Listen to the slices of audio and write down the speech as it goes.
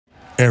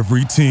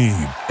Every team,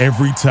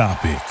 every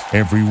topic,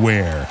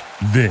 everywhere.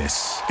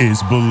 This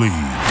is Believe.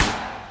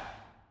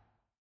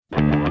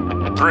 3,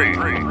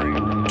 2,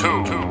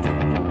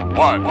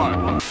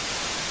 1.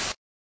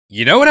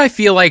 You know what I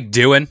feel like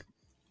doing?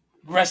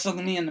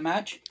 Wrestling me in the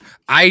match?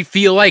 I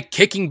feel like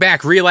kicking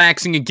back,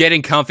 relaxing, and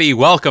getting comfy.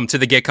 Welcome to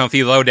the Get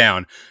Comfy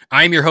Lowdown.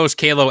 I'm your host,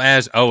 Kalo,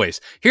 as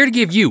always, here to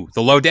give you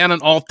the lowdown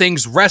on all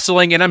things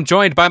wrestling, and I'm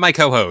joined by my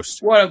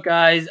co-host. What up,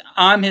 guys?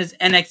 I'm his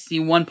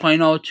NXT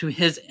 1.0 to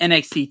his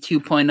NXT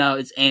 2.0.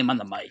 It's AIM on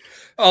the mic.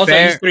 Also,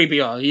 Fair. He's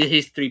 3.0.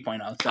 He's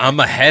 3.0. Sorry. I'm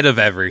ahead of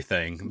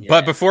everything. Yeah.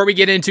 But before we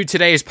get into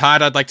today's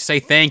pod, I'd like to say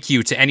thank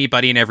you to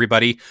anybody and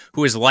everybody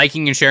who is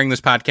liking and sharing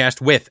this podcast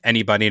with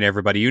anybody and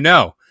everybody you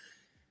know.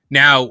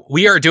 Now,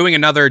 we are doing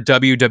another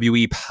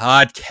WWE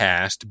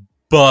podcast,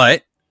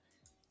 but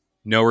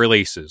no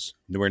releases.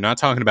 We're not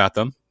talking about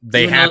them.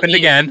 They happened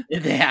again.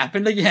 They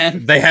happened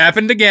again. They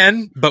happened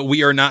again, but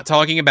we are not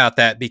talking about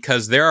that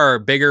because there are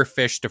bigger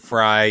fish to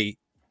fry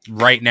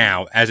right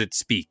now as it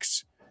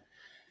speaks.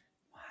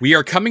 We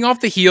are coming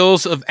off the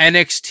heels of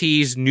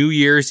NXT's New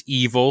Year's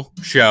Evil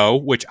show,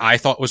 which I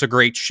thought was a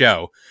great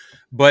show.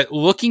 But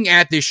looking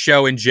at this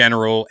show in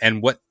general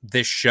and what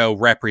this show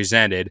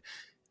represented,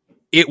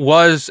 it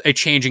was a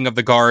changing of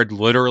the guard,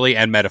 literally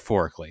and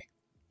metaphorically.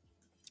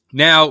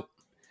 Now,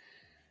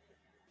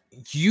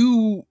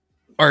 you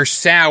are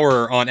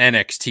sour on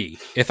NXT,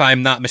 if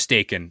I'm not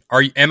mistaken.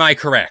 Am I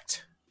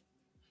correct?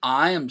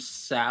 I am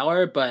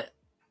sour, but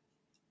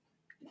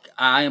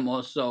I am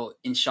also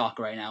in shock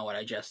right now what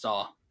I just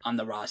saw on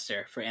the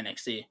roster for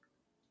NXT.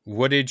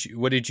 What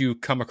did you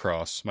come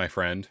across, my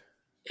friend?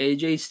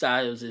 AJ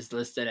Styles is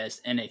listed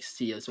as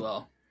NXT as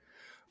well.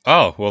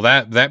 Oh, well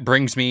that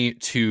brings me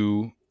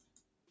to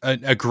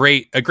a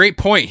great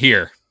point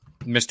here,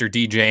 Mr.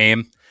 DJ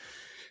Aim.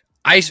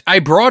 I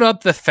brought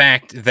up the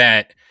fact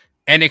that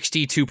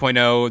NXT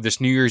 2.0, this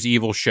New Year's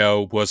Evil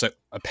show, was a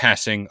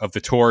passing of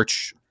the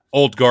torch,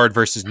 old guard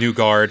versus new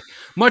guard,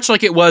 much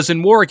like it was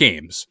in War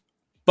Games.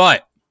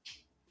 But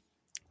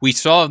we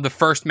saw the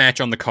first match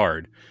on the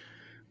card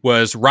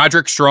was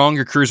Roderick Strong,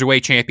 your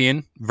Cruiserweight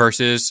champion,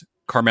 versus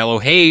Carmelo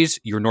Hayes,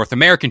 your North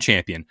American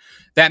champion.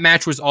 That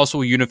match was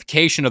also a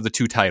unification of the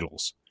two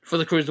titles. For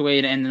the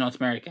Cruiserweight and the North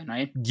American,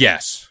 right?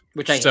 Yes.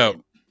 Which I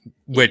hated.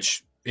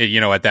 Which, you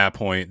know, at that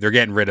point, they're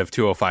getting rid of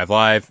 205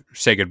 Live.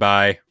 Say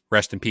goodbye.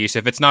 Rest in peace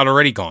if it's not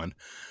already gone.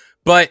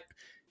 But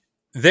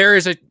there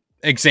is an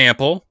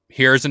example.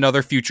 Here's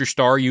another future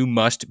star you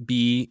must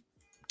be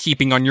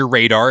keeping on your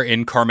radar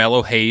in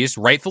Carmelo Hayes.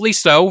 Rightfully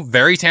so.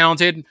 Very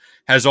talented.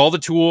 Has all the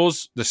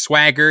tools, the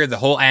swagger, the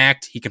whole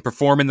act. He can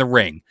perform in the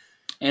ring.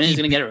 And he's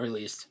going to get it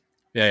released.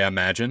 Yeah,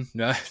 imagine.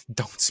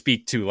 Don't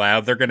speak too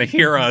loud. They're going to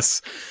hear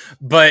us.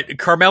 But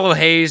Carmelo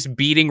Hayes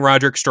beating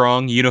Roderick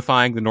Strong,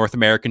 unifying the North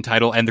American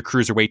title and the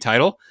Cruiserweight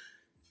title.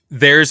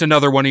 There's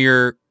another one of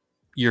your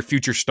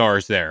future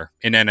stars there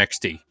in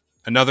NXT.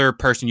 Another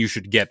person you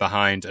should get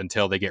behind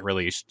until they get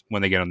released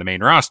when they get on the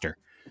main roster.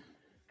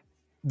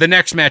 The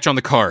next match on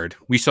the card,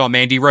 we saw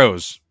Mandy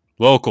Rose,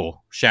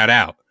 local, shout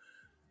out,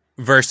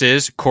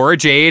 versus Cora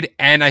Jade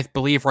and I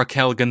believe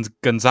Raquel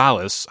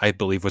Gonzalez, I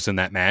believe was in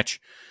that match.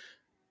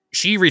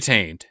 She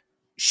retained.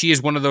 She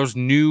is one of those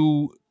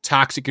new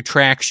Toxic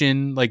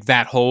Attraction, like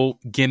that whole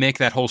gimmick,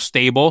 that whole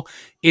stable,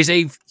 is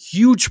a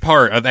huge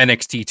part of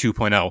NXT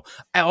 2.0.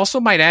 I also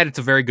might add it's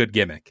a very good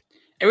gimmick.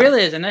 It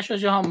really is, and that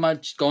shows you how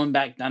much going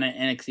back down at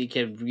NXT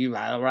can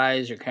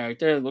revitalize your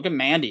character. Look at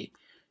Mandy.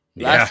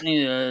 Last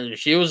thing,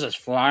 she was just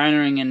flying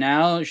ring, and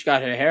now she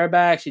got her hair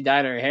back. She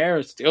dyed her hair.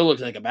 It still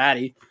looks like a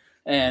baddie.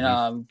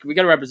 And we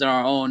got to represent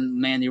our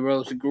own Mandy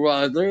Rose, who grew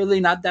up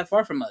literally not that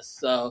far from us.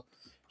 So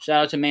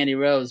shout out to Mandy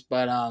Rose.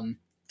 But,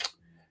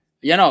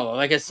 you know,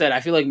 like I said,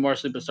 I feel like more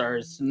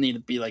superstars need to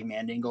be like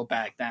Mandy and go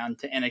back down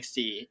to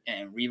NXT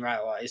and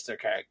revitalize their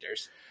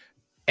characters.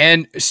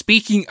 And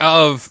speaking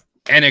of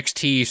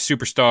NXT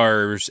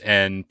superstars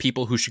and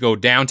people who should go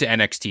down to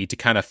NXT to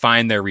kind of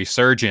find their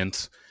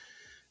resurgence,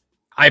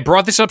 I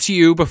brought this up to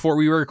you before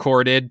we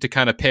recorded to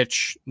kind of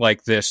pitch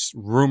like this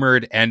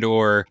rumored and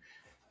or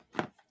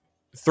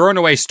thrown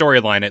away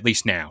storyline, at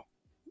least now.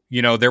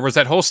 You know, there was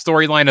that whole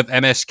storyline of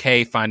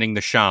MSK finding the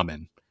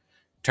shaman.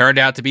 Turned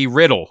out to be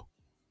Riddle,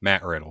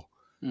 Matt Riddle.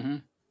 Mm-hmm.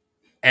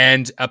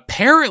 And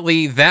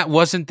apparently that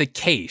wasn't the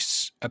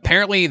case.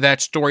 Apparently that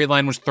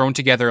storyline was thrown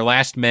together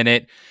last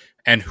minute.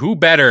 And who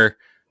better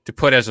to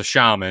put as a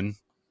shaman?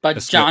 But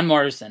John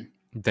Morrison.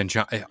 Than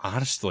John.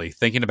 Honestly,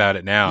 thinking about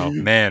it now,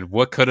 man,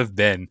 what could have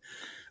been?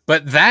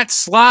 But that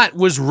slot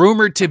was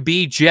rumored to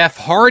be Jeff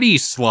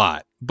Hardy's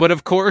slot. But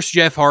of course,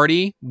 Jeff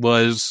Hardy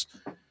was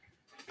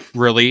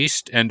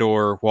released and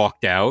or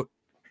walked out.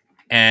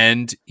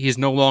 And he's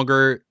no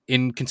longer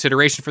in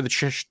consideration for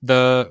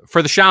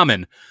the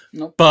shaman.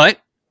 Nope. But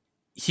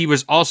he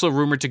was also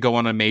rumored to go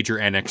on a major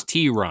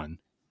NXT run.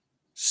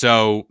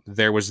 So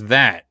there was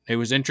that. It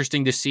was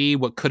interesting to see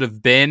what could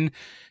have been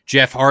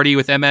Jeff Hardy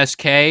with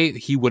MSK.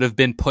 He would have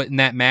been put in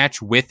that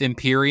match with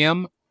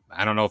Imperium.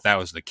 I don't know if that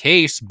was the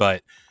case,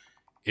 but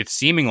it's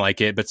seeming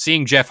like it. But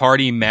seeing Jeff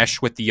Hardy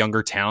mesh with the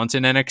younger talents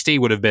in NXT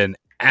would have been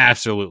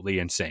absolutely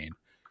insane.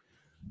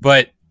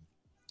 But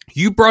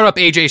you brought up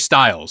AJ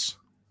Styles.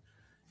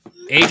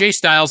 AJ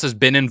Styles has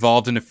been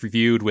involved in a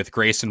feud with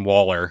Grayson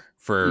Waller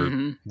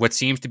for what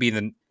seems to be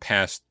the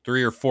past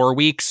 3 or 4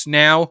 weeks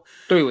now.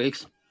 3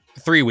 weeks.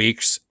 3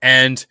 weeks.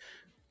 And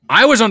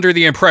I was under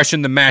the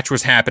impression the match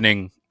was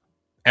happening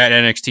at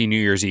NXT New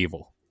Year's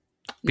Evil.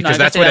 Because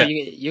that's what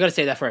you got to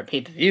say that for a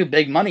pay-per-view.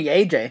 Big money,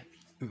 AJ.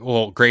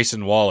 Well,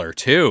 Grayson Waller,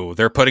 too.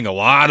 They're putting a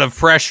lot of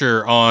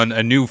pressure on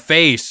a new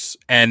face,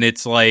 and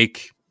it's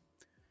like...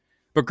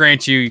 But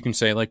grant you can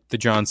say, like, the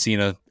John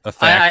Cena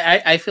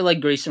effect. I feel like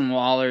Grayson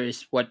Waller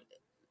is what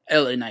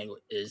LA Knight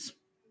is.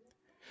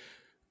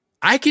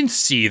 I can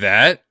see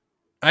that.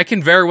 I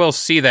can very well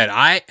see that.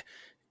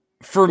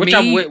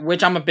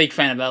 Which I'm a big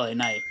fan of LA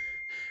Knight.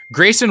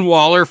 Grayson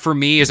Waller, for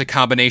me, is a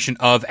combination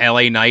of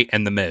LA Knight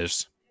and The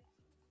Miz.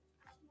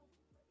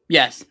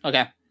 Yes,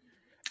 okay.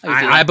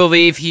 I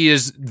believe he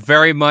is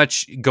very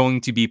much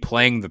going to be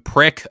playing the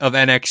prick of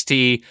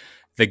NXT,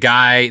 the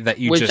guy that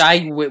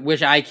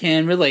which I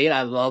can relate.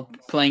 I love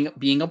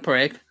being a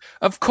prick.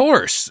 Of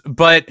course,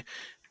 but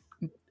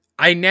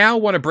I now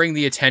want to bring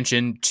the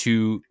attention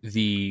to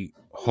the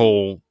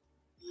whole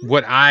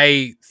what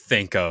I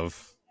think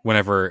of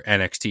whenever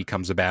NXT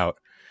comes about,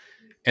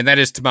 and that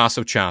is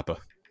Tommaso Ciampa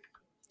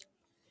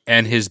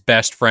and his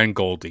best friend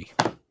Goldie.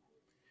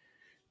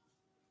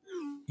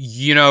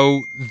 You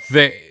know,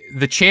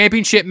 the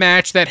championship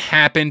match that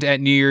happened at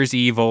New Year's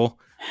Evil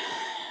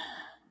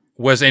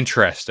was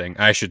interesting,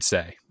 I should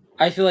say.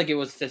 I feel like it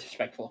was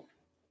disrespectful.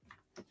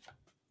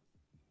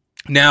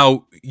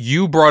 Now,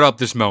 you brought up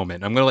this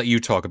moment. I'm going to let you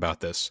talk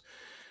about this.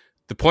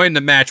 The point in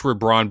the match where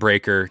Braun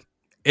Breaker,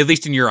 at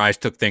least in your eyes,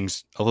 took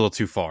things a little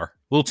too far,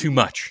 a little too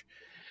much.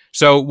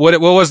 So what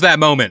was that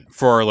moment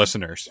for our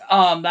listeners?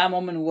 That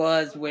moment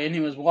was when he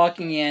was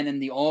walking in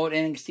and the old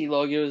NXT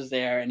logo was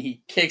there and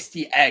he kicks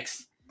the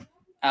X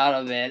out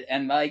of it.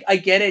 And like, I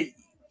get it.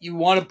 You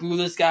want to boo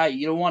this guy.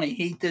 You don't want to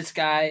hate this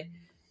guy.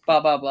 Blah,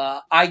 blah,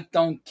 blah. I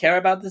don't care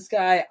about this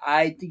guy.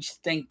 I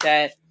just think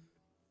that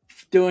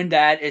doing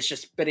that is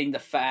just spitting the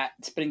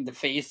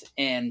face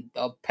in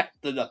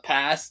the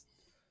past.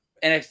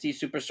 NXT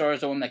Superstar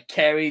is the one that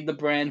carried the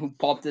brand, who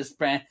popped this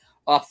brand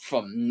up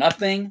from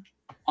nothing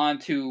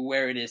onto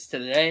where it is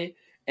today,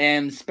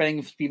 and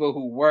spending people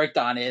who worked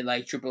on it,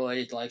 like Triple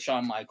H, like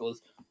Shawn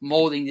Michaels,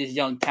 molding these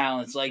young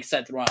talents like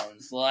Seth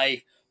Rollins,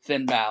 like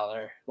Finn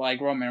Balor,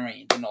 like Roman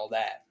Reigns, and all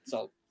that.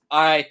 So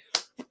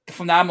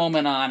from that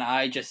moment on,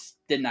 I just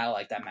did not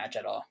like that match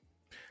at all.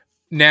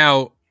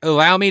 Now,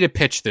 allow me to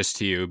pitch this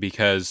to you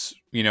because,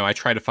 you know, I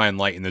try to find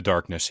light in the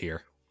darkness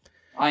here.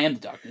 I am the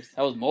darkness.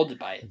 I was molded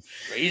by it,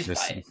 raised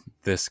by it.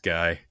 This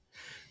guy.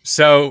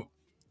 So,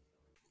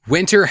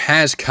 winter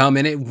has come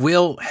and it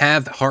will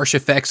have harsh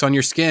effects on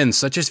your skin,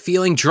 such as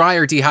feeling dry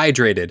or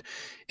dehydrated.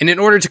 And in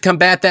order to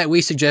combat that,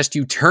 we suggest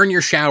you turn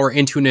your shower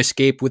into an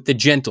escape with the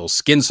gentle,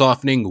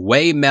 skin-softening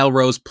Way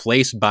Melrose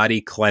Place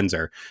Body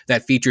Cleanser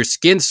that features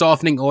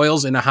skin-softening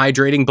oils in a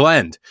hydrating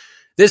blend.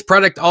 This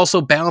product also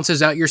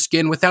balances out your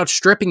skin without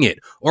stripping it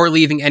or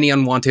leaving any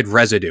unwanted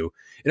residue.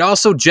 It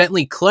also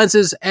gently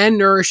cleanses and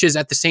nourishes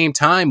at the same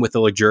time with a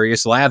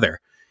luxurious lather.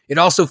 It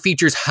also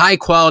features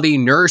high-quality,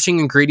 nourishing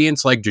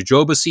ingredients like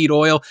jojoba seed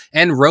oil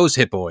and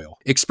rosehip oil.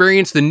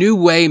 Experience the new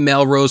Way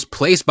Melrose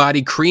Place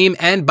Body Cream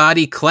and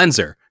Body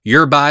Cleanser.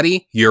 Your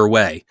body, your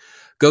way.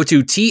 Go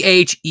to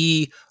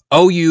THEOUAI.com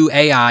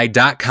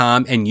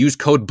and use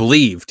code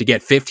BLEAV to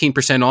get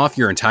 15% off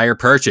your entire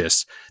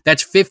purchase.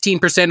 That's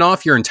 15%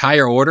 off your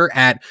entire order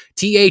at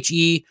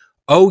THEOUAI.com.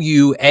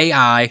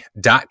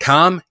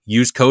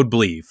 Use code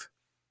BLEAV.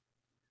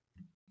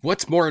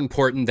 What's more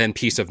important than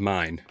peace of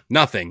mind?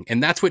 Nothing.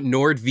 And that's what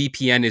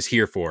NordVPN is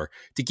here for,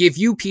 to give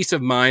you peace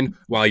of mind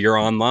while you're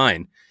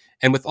online.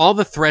 And with all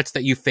the threats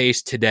that you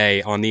face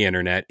today on the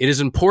internet, it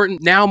is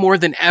important now more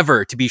than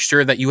ever to be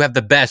sure that you have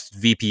the best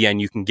VPN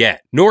you can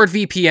get.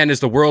 NordVPN is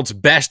the world's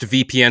best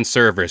VPN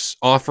service,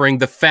 offering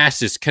the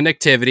fastest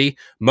connectivity,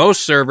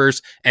 most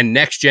servers, and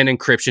next-gen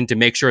encryption to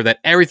make sure that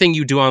everything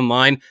you do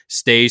online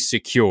stays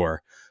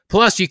secure.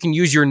 Plus, you can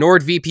use your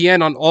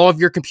NordVPN on all of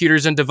your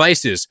computers and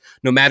devices,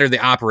 no matter the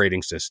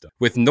operating system.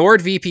 With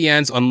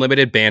NordVPN's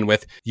unlimited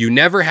bandwidth, you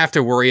never have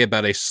to worry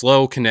about a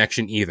slow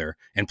connection either,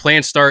 and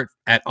plans start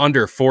at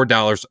under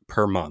 $4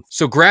 per month.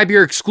 So grab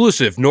your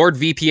exclusive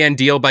NordVPN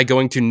deal by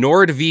going to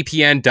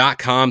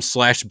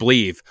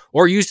nordvpn.com/bleav,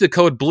 or use the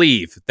code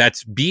BLEAV,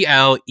 that's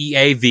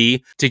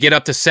BLEAV, to get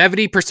up to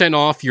 70%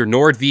 off your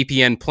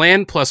NordVPN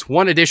plan plus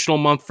one additional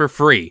month for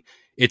free.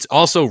 It's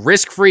also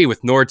risk-free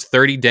with Nord's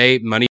 30-day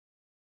money.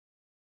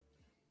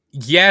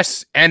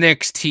 Yes,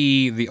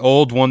 NXT, the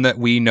old one that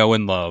we know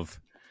and love,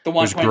 the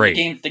one was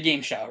great. The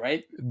game show,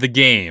 right? The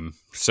game,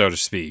 so to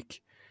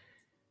speak.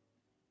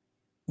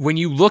 When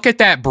you look at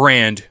that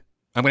brand,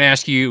 I'm going to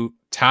ask you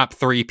top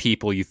 3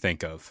 people you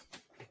think of.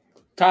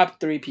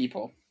 Top 3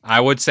 people. I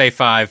would say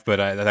 5, but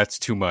that's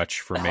too much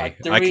for me.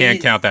 3. I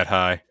can't count that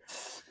high.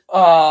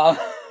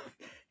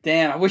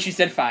 Damn, I wish you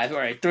said 5. All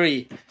right,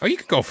 3. Oh, you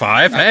can go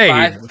 5. Hey.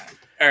 5.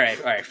 All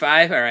right,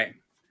 5. All right.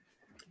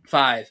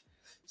 5.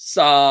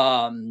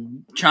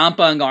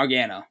 Ciampa and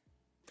Gargano,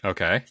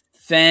 Okay.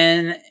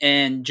 Finn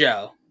and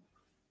Joe,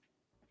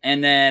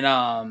 and then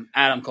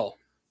Adam Cole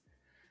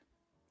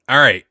All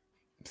right.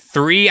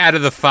 3 out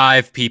of the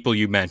 5 people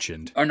you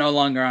mentioned are no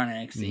longer on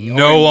NXT.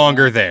 no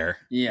longer there.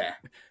 Yeah.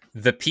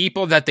 The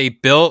people that they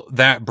built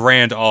that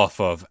brand off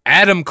of,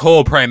 Adam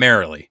Cole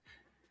primarily,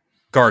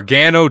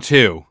 Gargano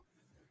too,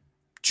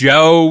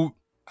 Joe,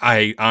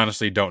 I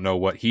honestly don't know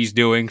what he's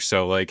doing.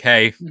 So like,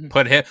 hey,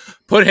 put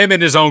him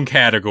in his own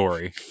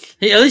category.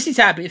 Hey, at least he's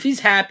happy. If he's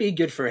happy,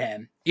 good for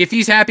him. If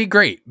he's happy,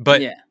 great.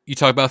 But Yeah. you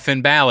talk about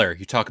Finn Balor,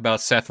 you talk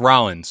about Seth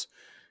Rollins,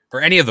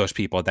 or any of those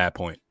people at that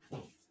point.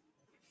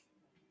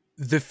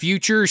 The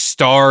future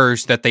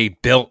stars that they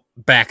built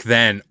back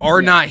then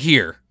are not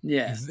here.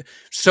 Yeah.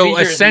 So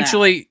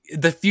essentially,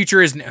 the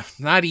future is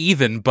not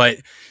even, but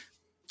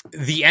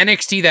the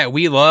NXT that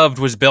we loved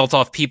was built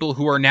off people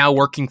who are now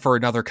working for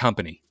another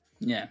company.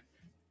 Yeah.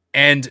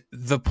 And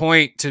the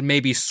point to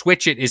maybe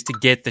switch it is to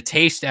get the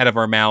taste out of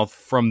our mouth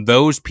from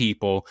those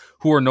people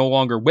who are no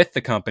longer with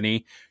the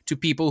company to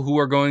people who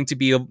are going to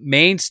be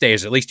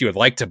mainstays, at least you would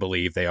like to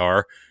believe they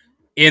are,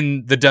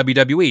 in the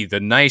WWE, the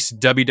nice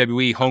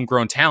WWE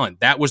homegrown talent.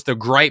 That was the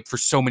gripe for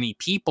so many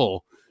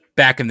people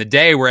back in the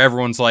day, where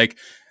everyone's like,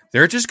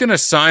 they're just going to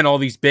sign all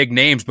these big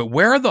names, but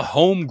where are the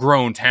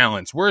homegrown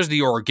talents? Where's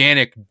the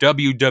organic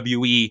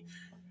WWE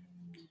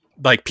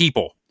like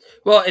people?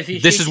 Well, if you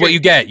this is what you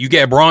get. You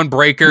get Braun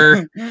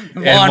Breaker,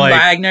 Von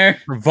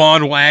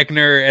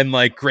Wagner, and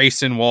like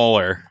Grayson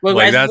Waller. Well,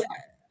 like that's.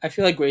 I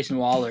feel like Grayson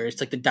Waller is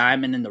like the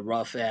diamond in the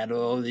rough at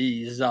all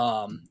these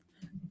ones.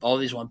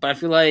 But I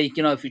feel like,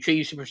 if you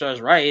treat your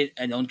superstars right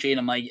and don't treat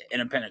them like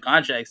independent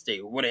contracts,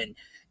 they wouldn't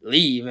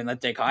leave and let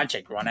their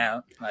contract run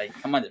out. Like,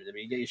 come on,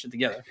 WWE, get your shit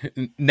together.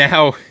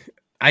 Now,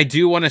 I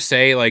do want to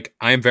say, like,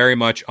 I'm very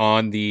much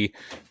on the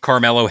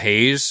Carmelo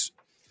Hayes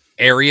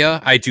area.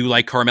 I do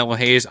like Carmelo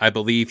Hayes. I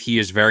believe he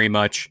is very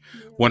much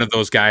one of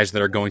those guys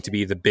that are going to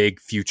be the big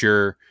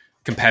future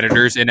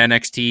competitors in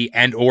NXT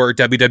and or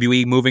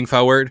WWE moving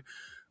forward.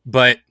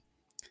 But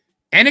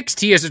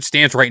NXT as it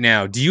stands right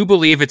now, do you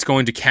believe it's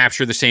going to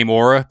capture the same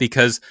aura?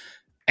 Because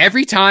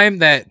every time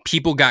that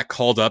people got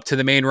called up to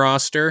the main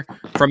roster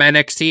from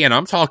NXT, and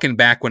I'm talking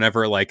back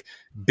whenever like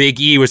Big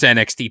E was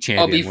NXT champion.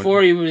 Oh,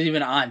 before he was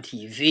even on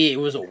TV, it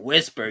was a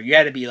whisper. You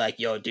had to be like,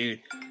 yo,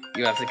 dude,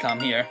 you have to come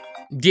here.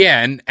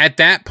 Yeah, and at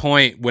that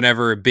point,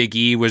 whenever Big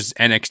E was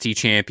NXT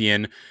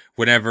champion,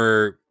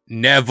 whenever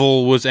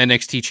Neville was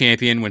NXT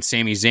champion, when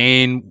Sami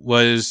Zayn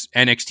was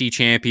NXT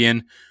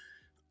champion,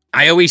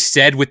 I always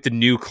said with the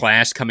new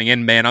class coming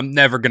in, man, I'm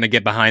never going to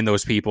get behind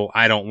those people.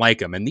 I don't like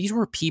them. And these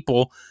were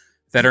people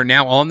that are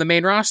now on the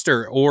main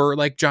roster, or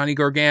like Johnny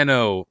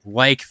Gargano,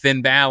 like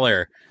Finn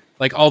Balor,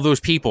 like all those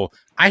people.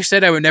 I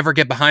said I would never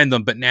get behind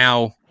them, but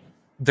now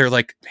they're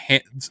like,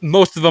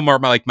 most of them are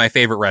my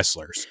favorite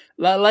wrestlers.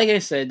 Like I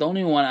said, the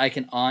only one I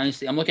can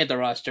honestly, I'm looking at the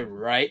roster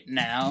right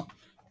now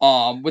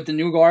with the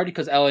new guard,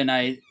 because LA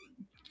Knight,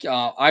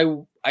 I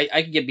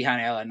could get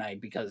behind LA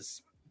Knight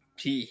because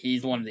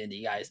he's one of the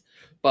indie guys.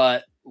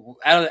 But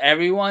out of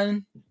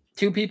everyone,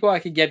 2 people I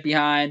could get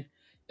behind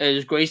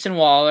is Grayson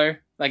Waller,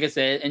 like I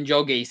said, and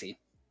Joe Gacy.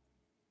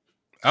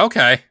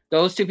 Okay.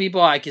 Those 2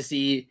 people I could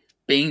see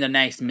being the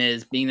next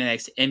Miz, being the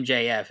next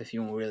MJF, if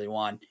you really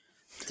want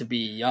to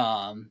be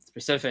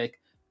specific.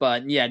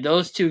 But yeah,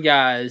 those 2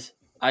 guys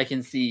I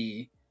can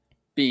see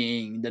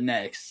being the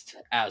next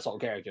asshole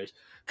characters.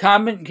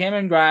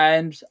 Cameron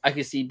Grimes, I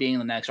could see being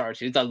the next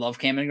R2. I love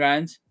Cameron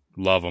Grimes.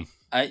 Love him.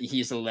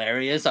 He's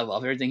hilarious. I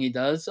love everything he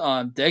does.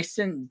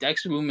 Dexter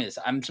Lumis,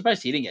 I'm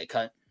surprised he didn't get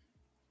cut.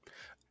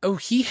 Oh,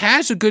 he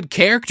has a good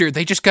character.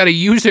 They just got to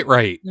use it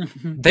right.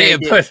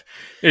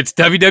 It's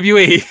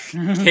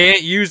WWE.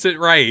 Can't use it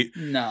right.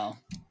 No.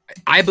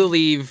 I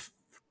believe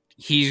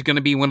he's going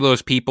to be one of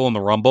those people in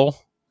the Rumble,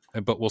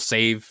 but we'll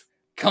save.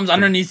 Comes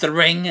underneath the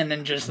ring and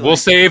then just. We'll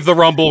save the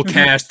Rumble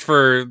cast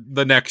for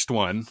the next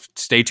one.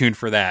 Stay tuned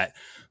for that.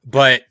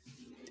 But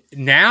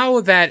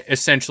now that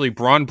essentially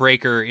Braun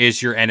Breaker is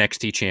your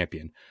NXT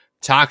champion,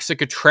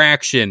 Toxic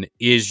Attraction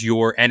is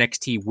your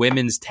NXT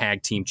Women's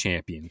Tag Team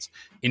Champions,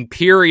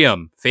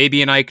 Imperium,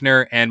 Fabian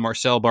Eichner, and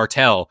Marcel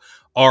Bartel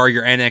are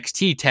your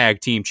NXT Tag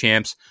Team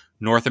Champs,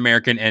 North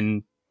American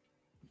and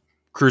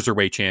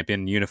Cruiserweight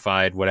Champion,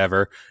 Unified,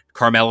 whatever,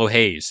 Carmelo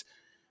Hayes.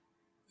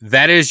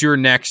 That is your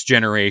next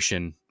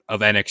generation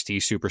of NXT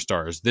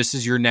superstars. This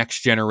is your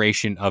next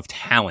generation of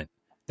talent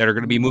that are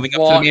going to be moving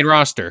up to the main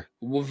roster.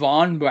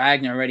 Von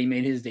Wagner already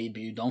made his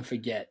debut. Don't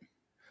forget.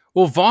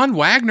 Well, Von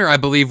Wagner, I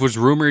believe, was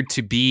rumored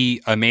to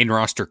be a main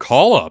roster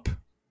call-up.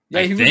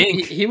 Yeah,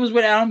 he was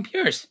with Adam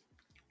Pearce.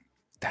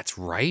 That's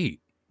right.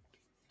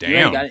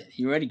 Damn.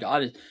 He already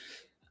got it.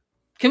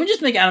 Can we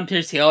just make Adam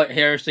Pearce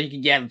here so he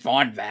can get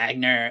Von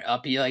Wagner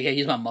up here? Like, hey,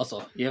 he's my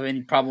muscle. You have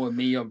any problem with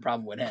me, you have a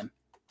problem with him.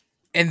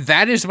 And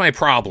that is my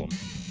problem.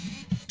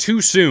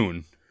 Too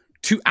soon.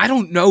 I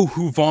don't know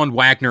who Von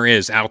Wagner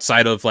is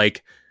outside of,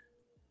 like,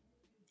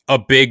 a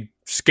big,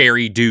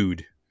 scary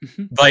dude.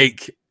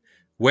 Like,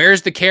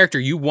 where's the character?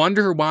 You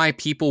wonder why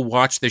people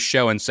watch this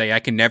show and say, I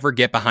can never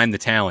get behind the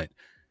talent.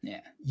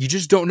 Yeah. You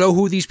just don't know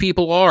who these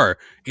people are.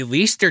 At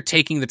least they're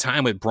taking the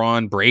time with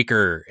Braun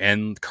Breaker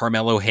and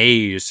Carmelo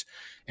Hayes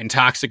and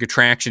Toxic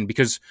Attraction,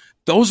 because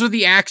those are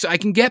the acts I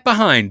can get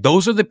behind.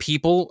 Those are the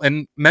people.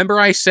 And remember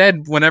I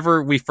said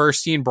whenever we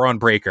first seen Braun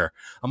Breaker,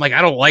 I'm like,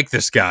 I don't like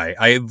this guy.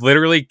 I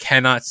literally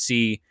cannot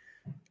see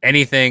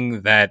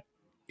anything that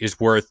is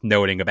worth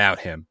noting about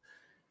him.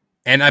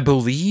 And I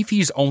believe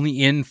he's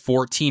only in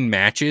 14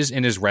 matches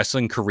in his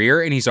wrestling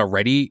career, and he's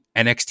already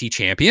NXT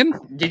champion.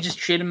 They just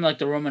treat him like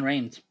the Roman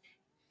Reigns.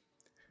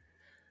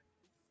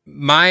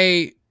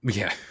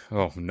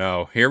 Oh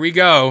no, here we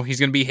go. He's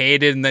going to be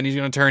hated, and then he's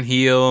going to turn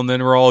heel, and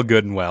then we're all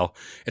good and well.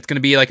 It's going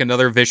to be like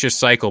another vicious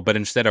cycle, but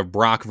instead of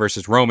Brock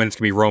versus Roman, it's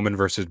going to be Roman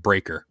versus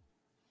Breaker.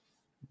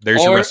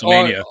 There's your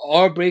WrestleMania.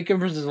 Or Breaker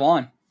versus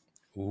Vaughn.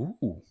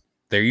 Ooh,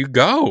 there you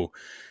go.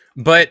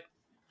 But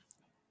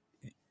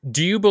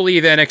do you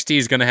believe NXT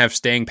is going to have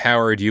staying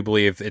power, or do you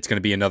believe it's going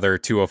to be another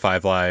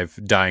 205 Live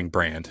dying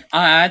brand?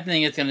 I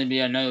think it's going to be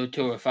another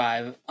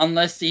 205,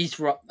 unless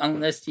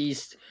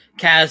these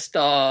cast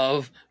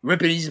of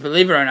Rippities,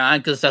 believe it or not,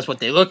 because that's what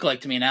they look like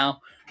to me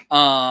now,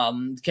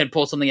 can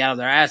pull something out of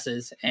their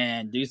asses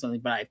and do something.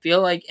 But I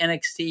feel like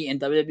NXT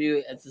and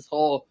WWE as this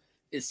whole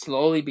is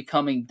slowly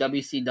becoming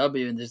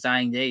WCW in this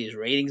dying days.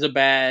 Ratings are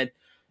bad.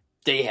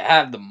 They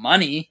have the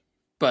money,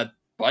 but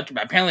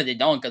apparently they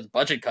don't because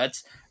budget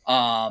cuts.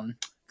 The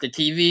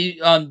TV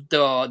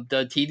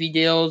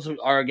deals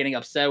are getting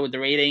upset with the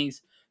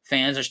ratings.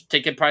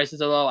 Ticket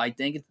prices are low. I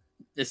think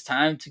it's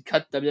time to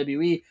cut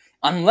WWE,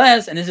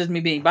 unless, and this is me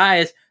being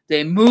biased,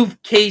 they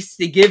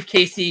give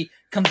Casey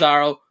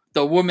Gonzaro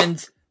the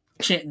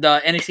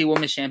NXT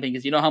Women's Champion,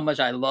 because you know how much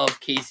I love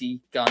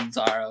Casey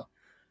Gonzaro.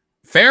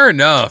 Fair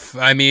enough.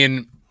 I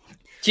mean,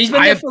 she's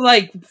been there for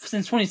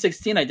since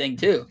 2016, I think,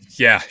 too.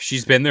 Yeah,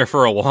 she's been there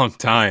for a long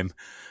time.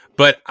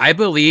 But I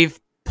believe,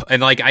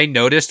 and I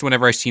noticed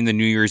whenever I seen the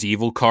New Year's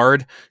Evil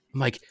card, I'm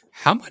like,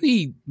 how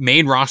many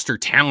main roster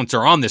talents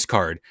are on this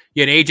card?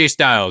 You had AJ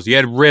Styles, you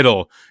had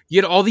Riddle,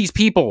 you had all these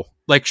people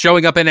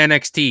showing up in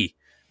NXT.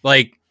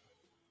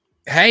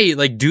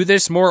 Hey, do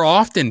this more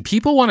often.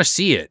 People want to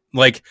see it.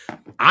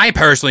 I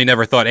personally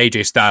never thought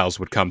AJ Styles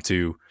would come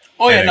to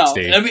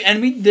NXT. No.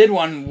 And we did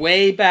one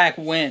way back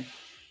when.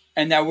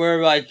 And that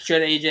we're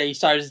should AJ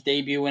start his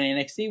debut in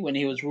NXT when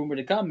he was rumored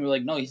to come? We were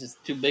like, no, he's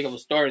just too big of a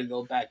star to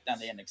go back down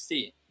to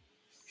NXT.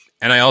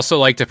 And I also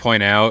like to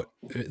point out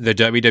the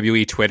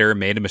WWE Twitter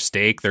made a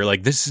mistake. They're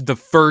like, this is the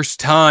first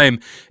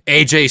time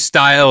AJ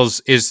Styles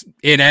is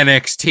in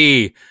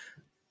NXT.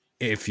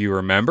 If you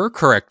remember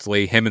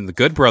correctly, him and the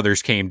Good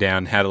Brothers came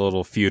down, had a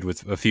little feud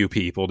with a few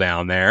people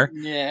down there.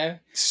 Yeah.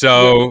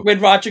 So with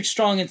Roderick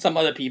Strong and some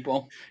other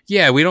people.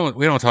 Yeah, we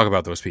don't talk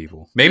about those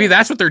people. Maybe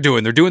that's what they're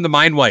doing. They're doing the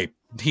mind wipe.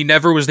 He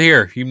never was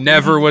here. He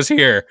never was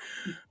here.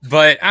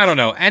 But I don't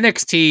know.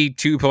 NXT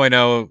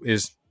 2.0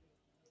 is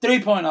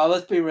 3.0.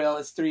 Let's be real.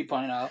 It's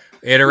 3.0.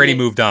 It already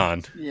moved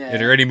on. Yeah.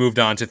 It already moved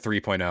on to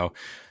 3.0.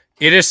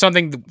 It is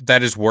something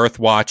that is worth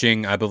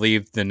watching. I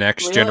believe the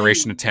next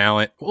generation of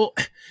talent. Well,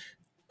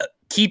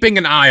 keeping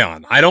an eye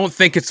on. I don't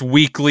think it's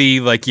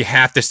weekly, you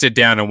have to sit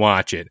down and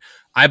watch it.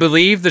 I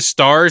believe the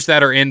stars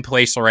that are in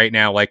place right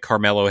now, like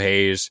Carmelo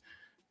Hayes,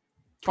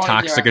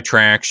 Toxic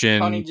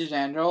Attraction, Tony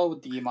D'Angelo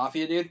with the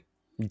Mafia dude.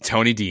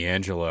 Tony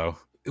D'Angelo.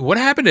 What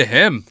happened to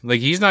him?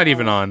 He's not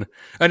even on.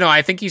 Oh, no,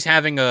 I think he's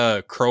having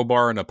a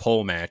crowbar and a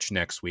pole match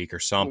next week or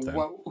something.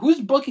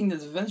 Who's booking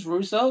this? Vince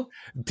Russo?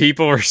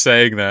 People are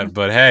saying that,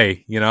 but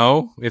hey,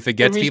 if it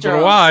gets people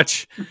to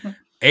watch,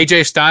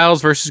 AJ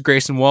Styles versus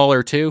Grayson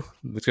Waller too.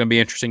 It's going to be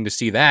interesting to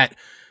see that.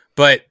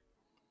 But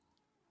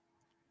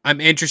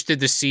I'm interested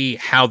to see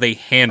how they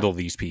handle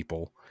these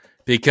people,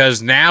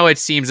 because now it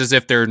seems as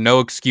if there are no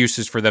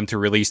excuses for them to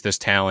release this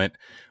talent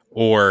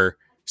or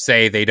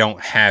say they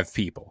don't have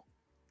people.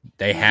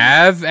 They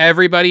have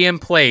everybody in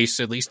place.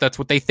 At least that's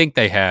what they think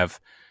they have.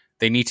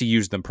 They need to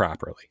use them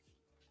properly.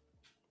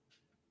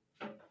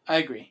 I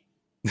agree.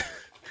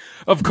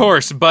 Of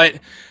course, but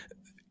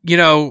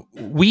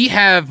we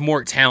have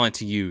more talent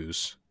to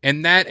use,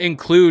 and that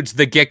includes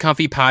the Get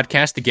Comfy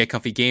podcast, the Get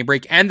Comfy Game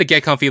Break, and the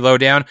Get Comfy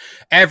Lowdown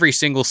every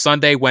single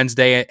Sunday,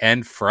 Wednesday,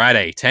 and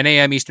Friday, 10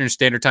 a.m. Eastern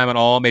Standard Time on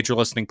all major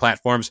listening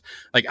platforms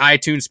like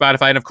iTunes,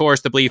 Spotify, and of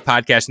course the Believe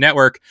Podcast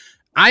Network.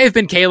 I have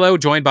been Kalo,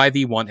 joined by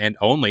the one and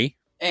only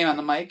Aim on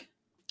the mic,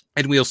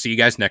 and we'll see you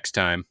guys next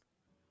time.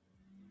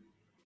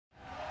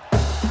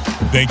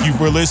 Thank you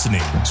for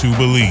listening to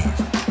Believe.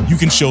 You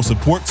can show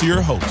support to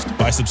your host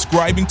by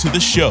subscribing to the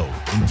show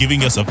and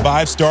giving us a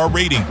 5-star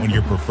rating on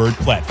your preferred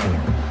platform.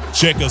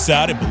 Check us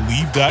out at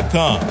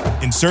Believe.com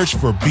and search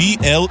for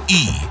BLEAV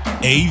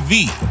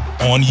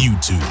on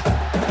YouTube.